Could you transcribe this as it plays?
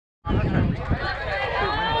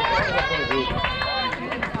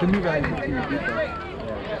To me, guys, it's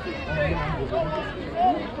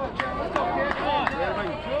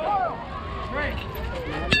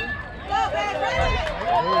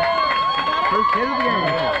first hit of the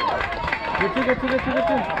game. Get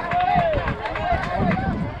two.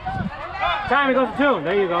 Time, it goes to 2.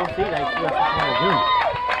 There you go. See, that's what you gotta do.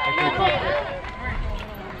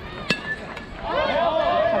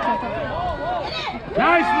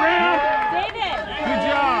 Nice, man! David! Good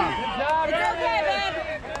job! It's okay, babe!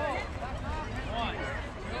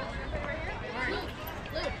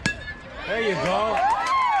 There you go.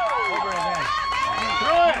 Over again.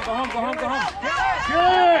 Throw it! Go home.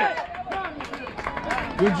 Good!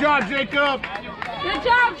 Good job, Jacob! Good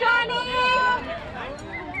job, Johnny!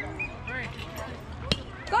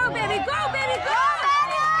 Go, baby, go! Go,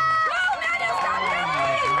 Manuel, stop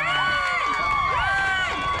running! Run!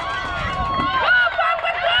 Go, Papa,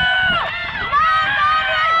 go!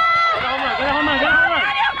 Get a home run.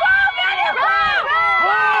 Manuel, go!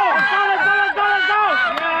 Let's go!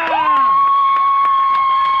 Yeah!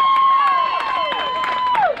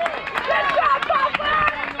 Good job, Papa!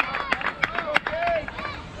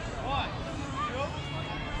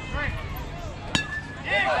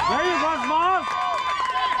 There you go, Smalls.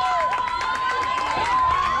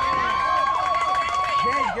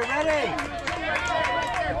 Jay, get ready.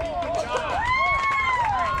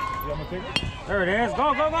 There it is. Go.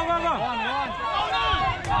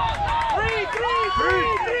 Three!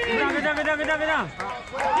 Get down.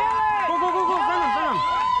 Go.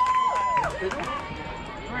 Send him.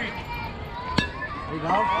 There you go.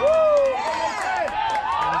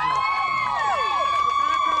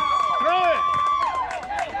 Throw it!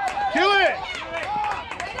 Kill it!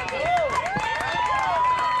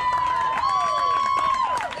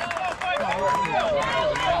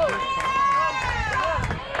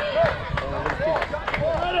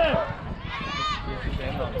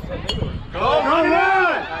 Go, run!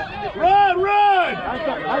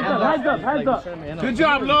 Hands up. Good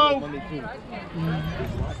job, Lo.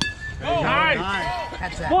 Nice.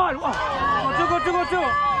 One. Two.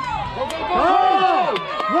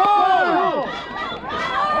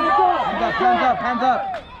 Hands up.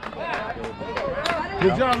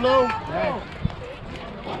 Good job, Lo.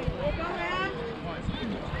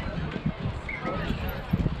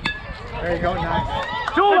 There you go,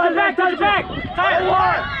 nice. Touch back. Time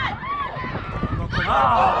one.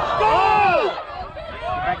 Go!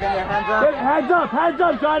 Back in there, hands up. Hands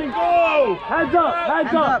up, Johnny. Go! Hands up.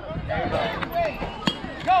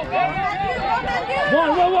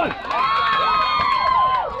 One.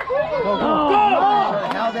 Go.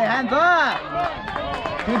 Held their hands up.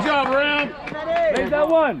 Good job, Ram. Make that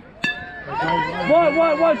one.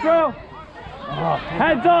 One, Trail.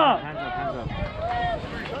 Hands up.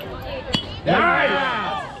 Nice.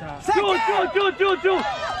 Two.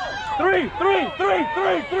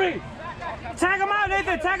 Three. Tag him out,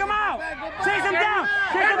 Nathan. Tag him out. Chase him down.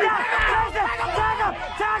 Tag him.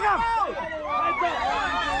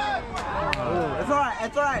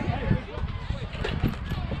 It's all right.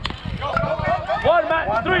 One, man.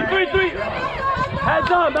 Three.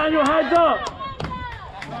 Hands up, Manuel. Hands up.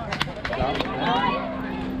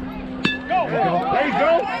 There you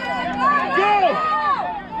go. Go!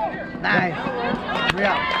 Nice.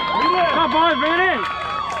 Yeah. Come on, boys. Bring it in.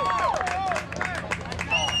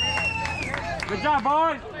 Good job,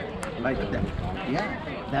 boys. Like that. Yeah.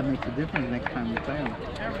 That makes a difference next time we play them.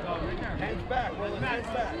 Hands back.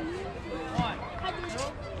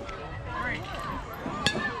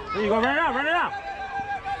 There you go. Run it out. There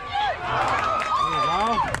you go.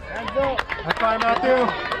 Hands up. High five, Matthew.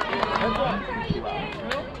 Hands up.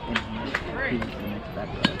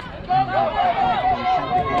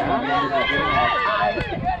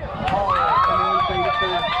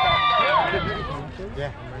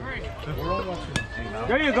 Yeah.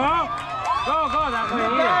 There you go. Go. That way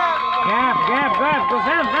here. Gap. Go,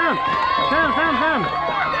 Sam.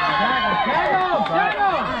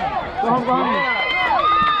 Go home.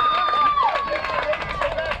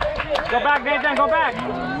 Go back, Nathan. Go back.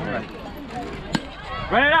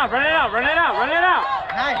 Run it out.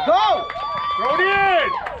 Nice. Go. Throw it in.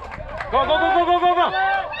 Go. Run,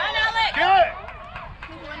 Alex! Kill it.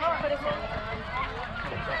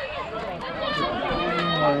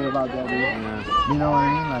 Don't worry about that, dude. You know what I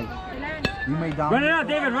mean? Like, you may dominate. Run it out,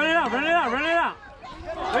 David. Run it out.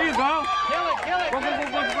 There you go. Kill it. Go.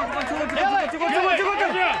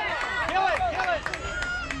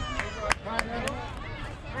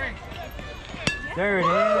 There it is.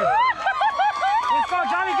 Let's go,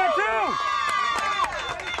 Johnny. Get 2.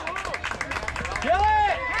 Kill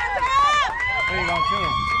it. Hands up! There you go, 2.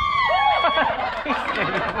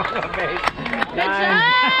 Good job!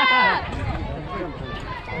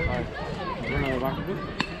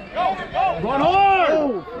 Run hard!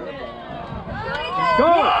 Go!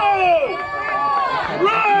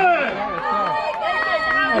 Run!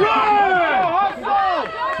 Run!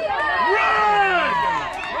 Run!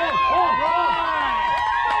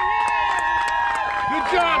 Good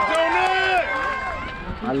job, Donut!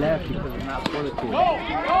 I left because I'm not for the team.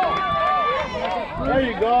 There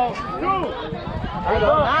you go.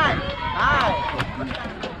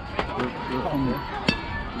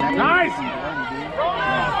 Nice!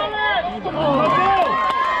 Come on, let's go!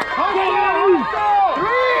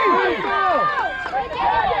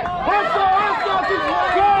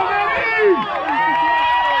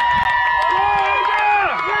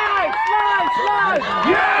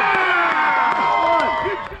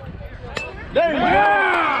 There you go!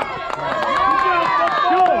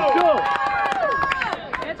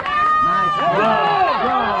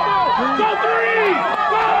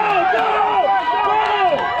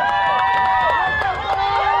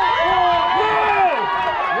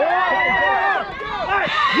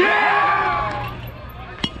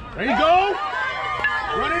 There you go!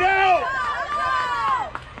 Run it out!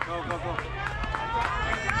 Go, go, go.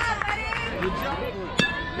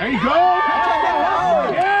 There you go!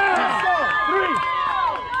 Yeah! 3!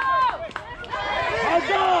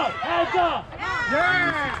 Heads up! Heads up!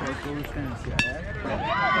 Yeah!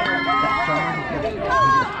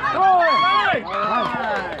 Go! Right!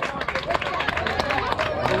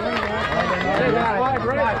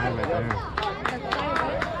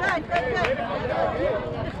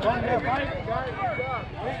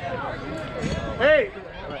 Hey,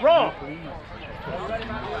 Raw!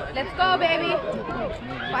 Let's go, baby.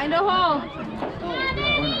 Find a hole.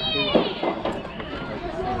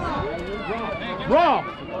 Raw!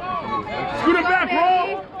 Scoot it back, Raw!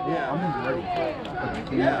 Yeah, I'm ready.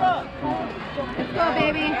 Let's go,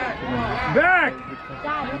 baby. Back!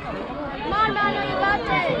 Come on, Manu, you got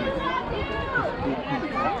this.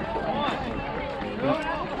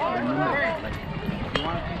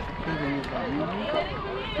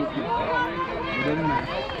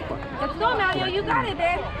 Let's go, Manu. You got it,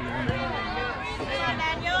 babe.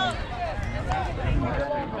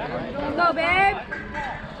 Let's go, babe.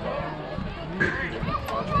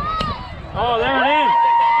 Oh, there it is.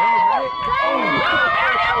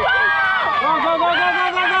 Go, go, go, go, go,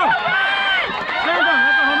 go, go. Stand him.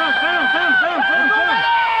 That's a home run. Stand him, stand him, stand him, stand him, stand him.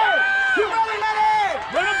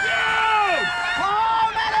 Let him down!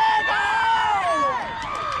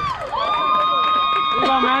 Come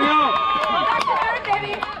on, Manuel. That's the third,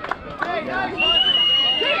 baby.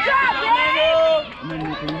 Good job, babe.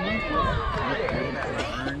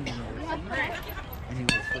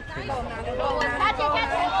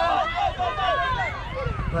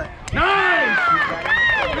 Nice!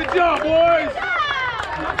 Good job, boys!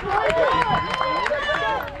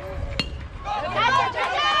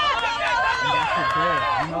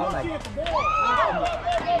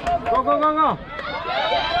 Go, go, go, go.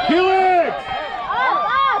 Kill it! Up,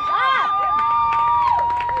 up,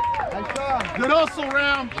 up. Good hustle,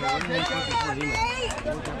 Ram! Catch it, catch it.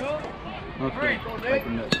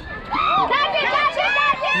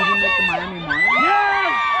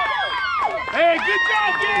 Yes! Hey, good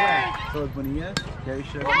job, gang! So it's Bonilla, Gary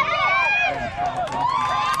Show. Throw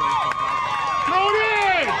it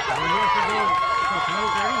in!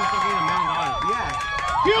 Yeah.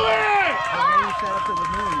 Kill it! I set up to the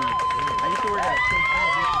moon. I used to work at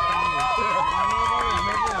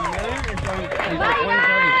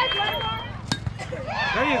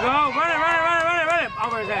There you go. Run it, run it, run it, run it, run it.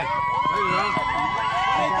 Over his head. There you go.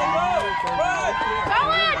 Go on,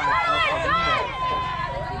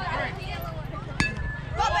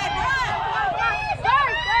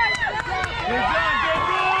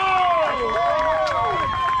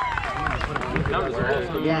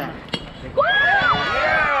 Yeah.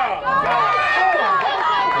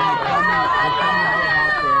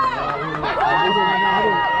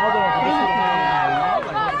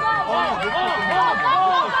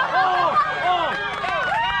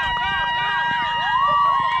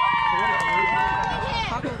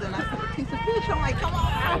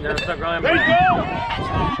 There you go.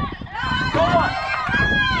 Go on!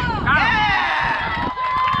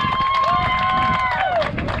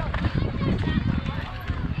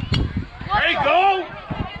 There you go!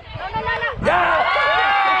 Yeah!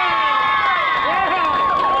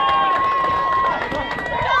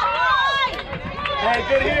 Hey,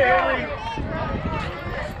 good here, Henry.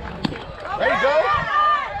 There you go.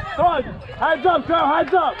 Come on. Heads up, Joe.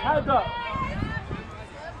 Heads up. Heads up.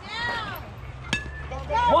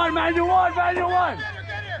 One, Manuel, one, Manuel, one.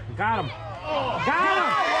 Got him. Got him.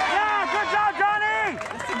 Yeah, good job, Johnny.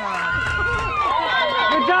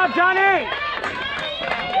 Good job, Johnny.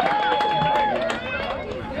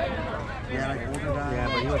 Yeah,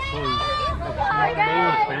 but he was fully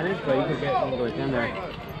Spanish, but you could get English in there.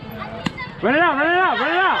 Run it out, run it out, run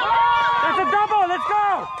it out. That's a double, let's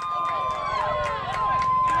go.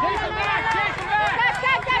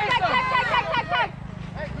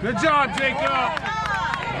 Good job, Jacob.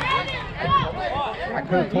 I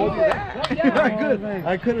could have told you that.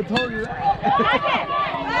 I could have told you that.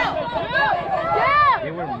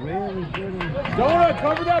 They were really good. Donut,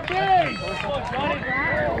 cover that base.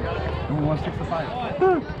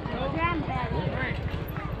 165.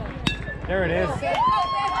 There it is.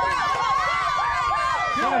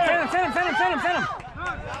 Send him.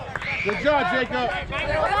 Good job, Jacob.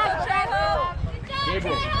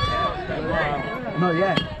 No,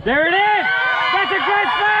 yeah. There it is. That's a great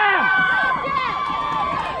slam.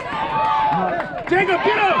 Jacob,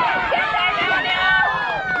 get him.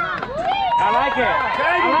 I like it.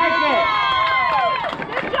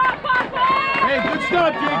 Good job, Papa! Hey, good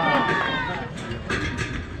stuff, Jacob.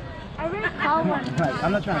 I really call one. Like,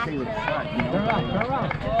 I'm not trying to say with a shot, you know?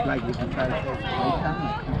 Like, if you try to say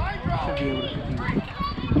you should be able to continue.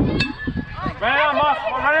 Run it out, Moss.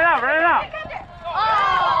 Run it out.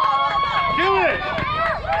 Kill it.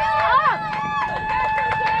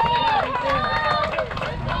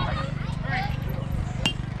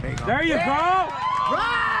 There you go.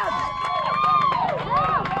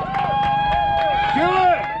 Kill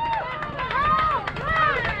it.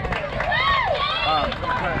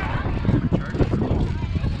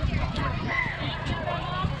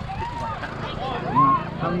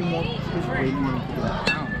 How many more space do you need to do that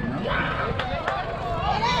down, you know?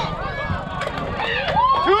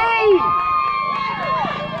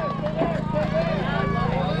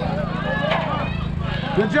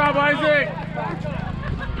 2! Good job, Isaac.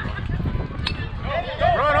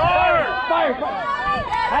 Run hard. Fire.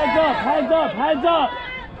 Hands up.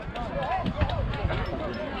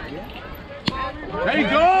 There you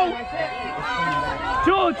go.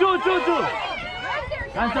 Two.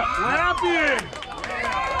 Hands up. What happened?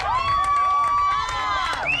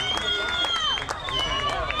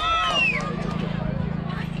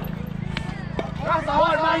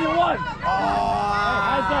 One.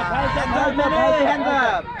 Hands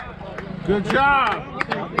up. Good job.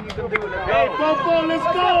 Hey, Popo, let's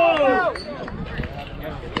go.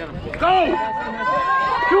 Go.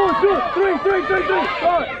 2, 3. Go.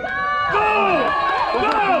 Go.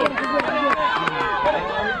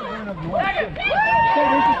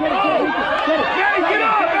 Get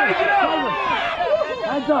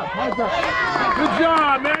up. Hands up. Good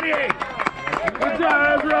job, Manny. Good job,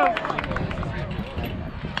 Ezra.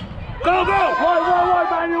 Go. One,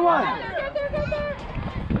 91.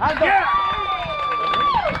 Yeah.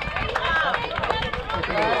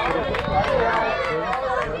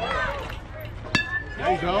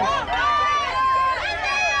 There you go.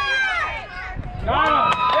 Got him.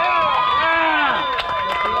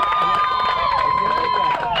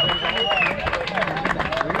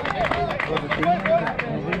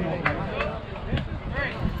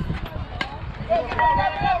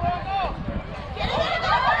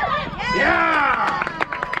 Yeah.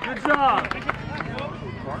 Good job.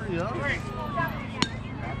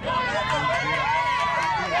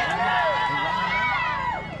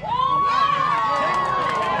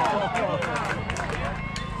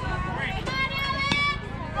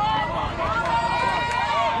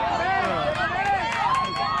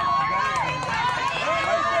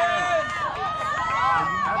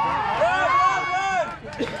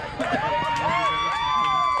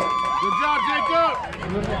 Good job, Jacob.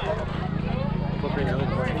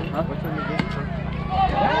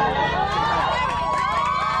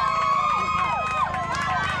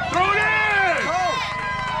 Throw it in.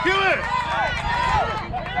 Kill it.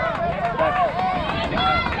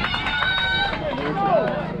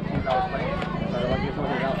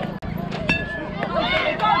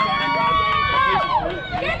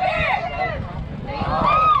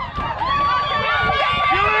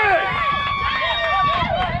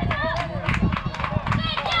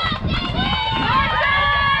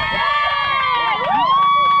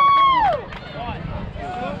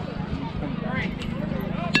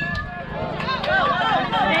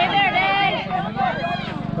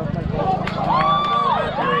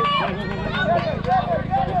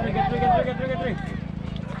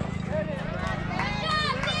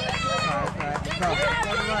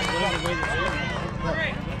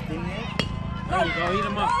 There you go, eat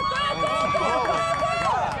him up.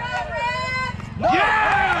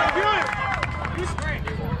 Yeah, good.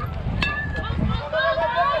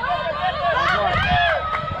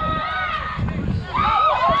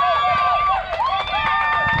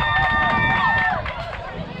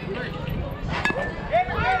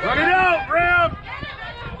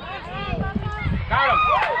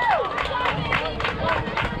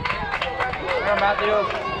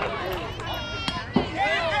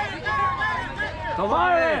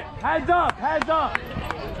 Covina, hands up, hands up.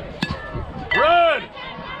 Run!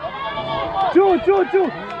 Two.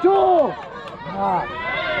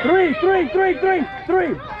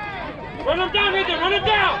 Three. Run him down, Nathan, run him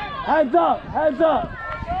down! Hands up.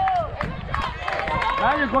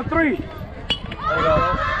 Now you go 3.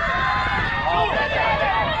 Go!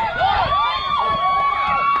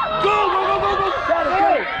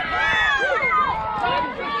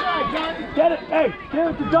 Get it, hey, give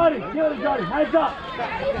it to Johnny, hands up.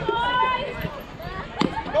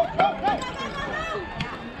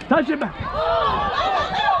 Touch it back.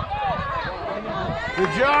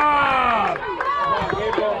 Good job!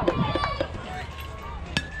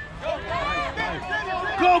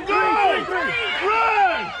 Go!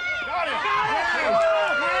 Run!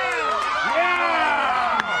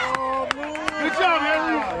 Yeah! Good job,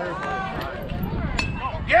 Henry!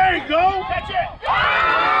 There you go! Catch it!